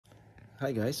Hi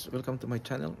guys, welcome to my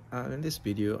channel. In this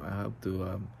video I have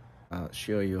to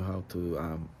show you how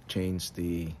to change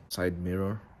the side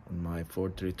mirror on my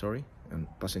Ford Territory and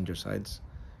passenger sides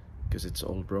because it's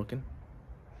all broken.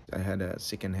 I had a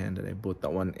second hand and I bought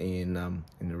that one in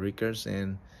the Rickers,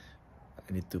 and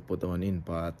I need to put that one in,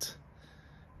 but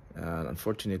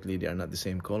unfortunately they are not the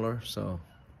same color, so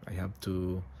I have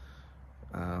to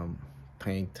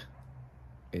paint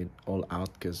it all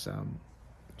out because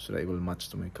so that it will match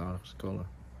to my car's color.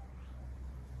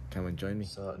 Come and join me.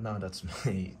 So now that's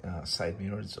my side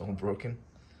mirror. It's all broken,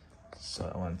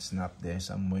 so I want to snap there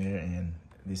somewhere, and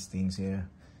these things here,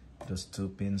 those two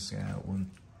pins won't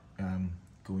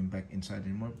going back inside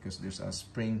anymore because there's a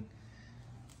spring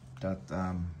that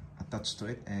attached to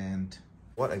it. And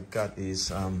what I got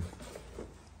is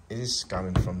it is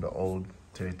coming from the old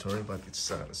Territory, but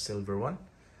it's a silver one.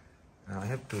 I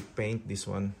have to paint this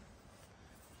one,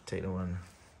 take the one,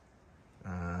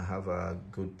 have a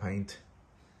good paint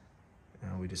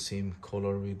with the same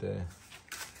color with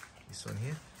this one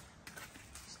here.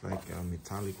 It's like a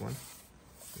metallic one,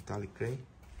 metallic gray,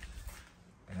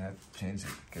 and I have to change it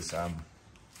because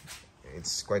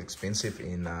it's quite expensive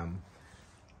in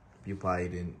if you buy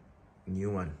the new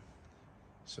one.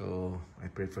 So I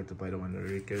prefer to buy the one at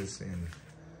Rickers and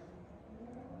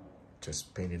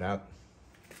just paint it out.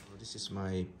 So this is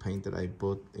my paint that I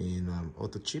bought in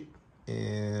Auto Chip,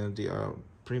 and they are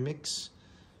pre-mix,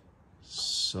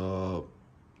 so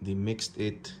they mixed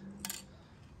it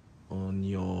on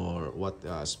your what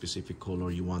specific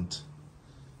color you want,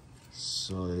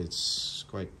 so it's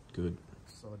quite good.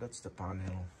 So that's the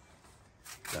panel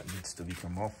that needs to be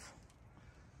come off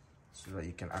so that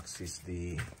you can access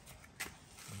the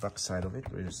back side of it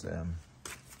where there's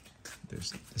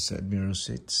the side mirror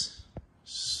sits.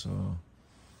 So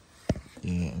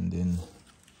yeah, and then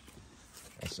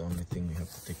that's the only thing. We have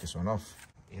to take this one off.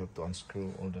 You have to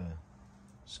unscrew all the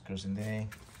screws in there,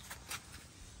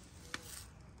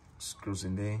 screws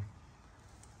in there,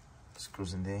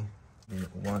 screws in there,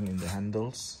 and one in the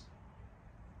handles.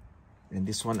 And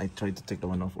this one I tried to take the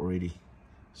one off already,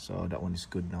 so that one is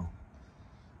good now.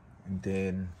 And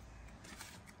then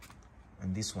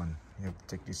and this one you have to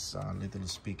take this little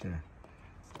speaker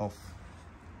off,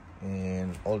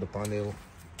 and all the panel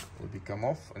will become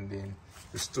off. And then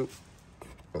there's two,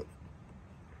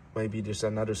 maybe there's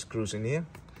another screws in here,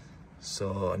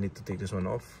 so I need to take this one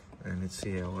off, and let's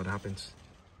see what happens.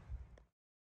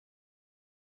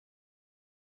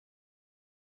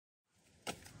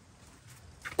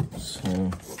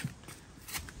 So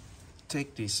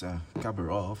take this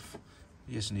cover off.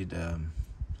 You just need a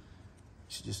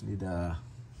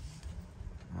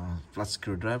flat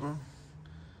screwdriver.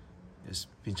 Just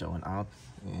pinch that one out,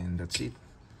 and that's it.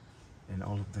 And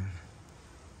all of the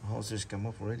hoses come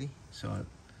off already, so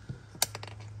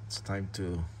it's time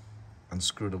to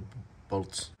unscrew the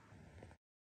bolts.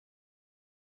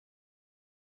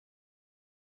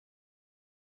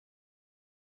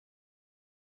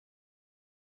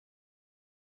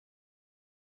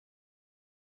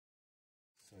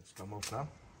 So it's come off now.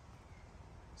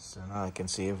 So now I can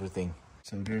see everything.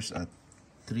 So there's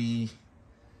 3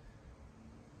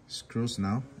 screws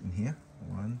now in here.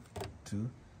 1, 2,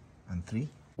 and 3.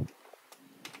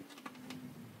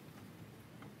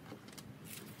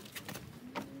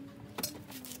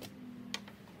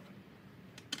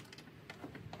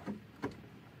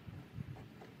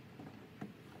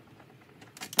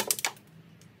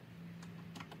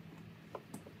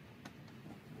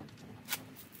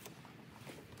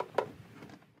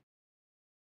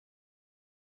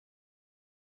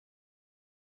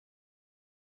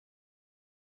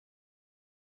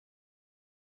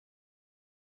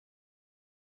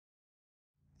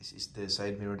 This is the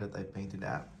side mirror that I painted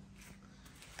out.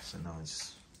 So now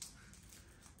that's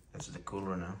the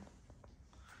color now.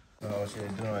 So what I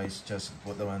should do is just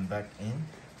put the one back in,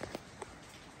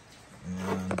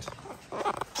 and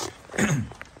that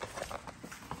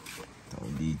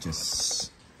will be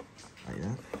just like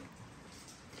that.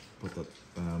 Put the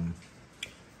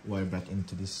wire back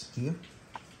into this here,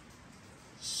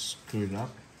 screw it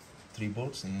up, 3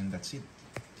 bolts, and that's it.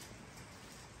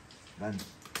 Done.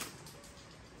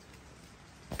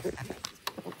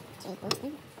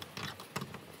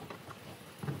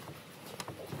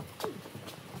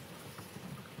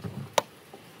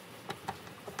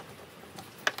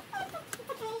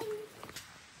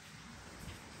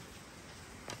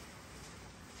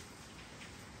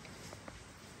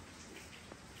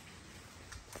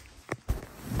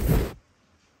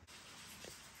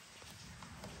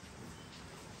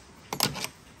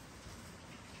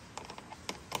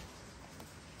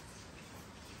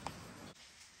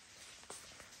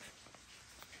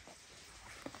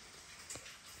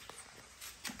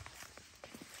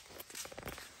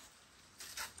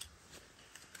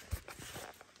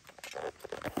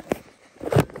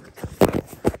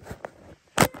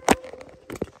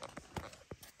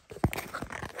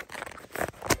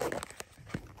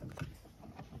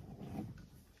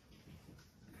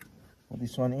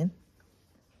 this one in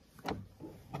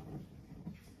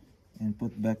and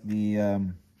put back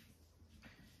the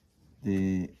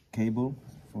cable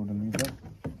for the lever.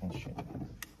 Oh shit.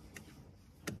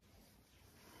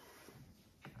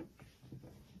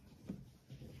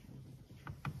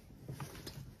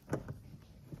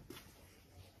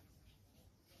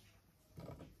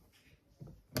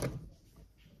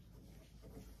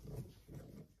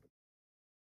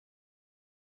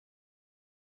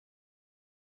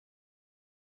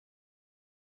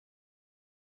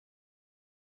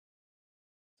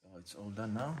 So it's all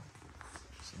done now.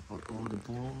 So put all the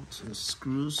bolts and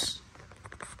screws.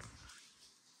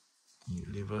 New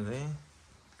lever there.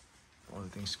 All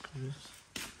the screws.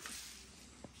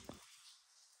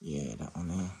 Yeah, that one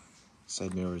there.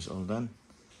 Side mirror is all done.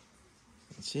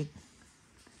 That's it.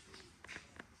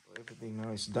 Everything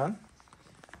now is done.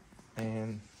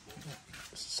 And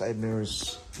side mirror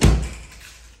is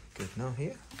good now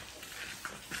here.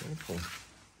 Beautiful.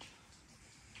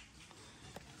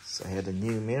 So I had a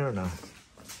new mirror now.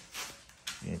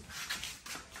 Yeah.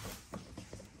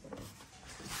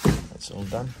 That's all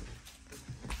done.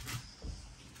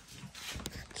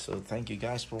 So thank you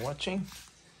guys for watching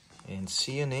and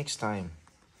see you next time.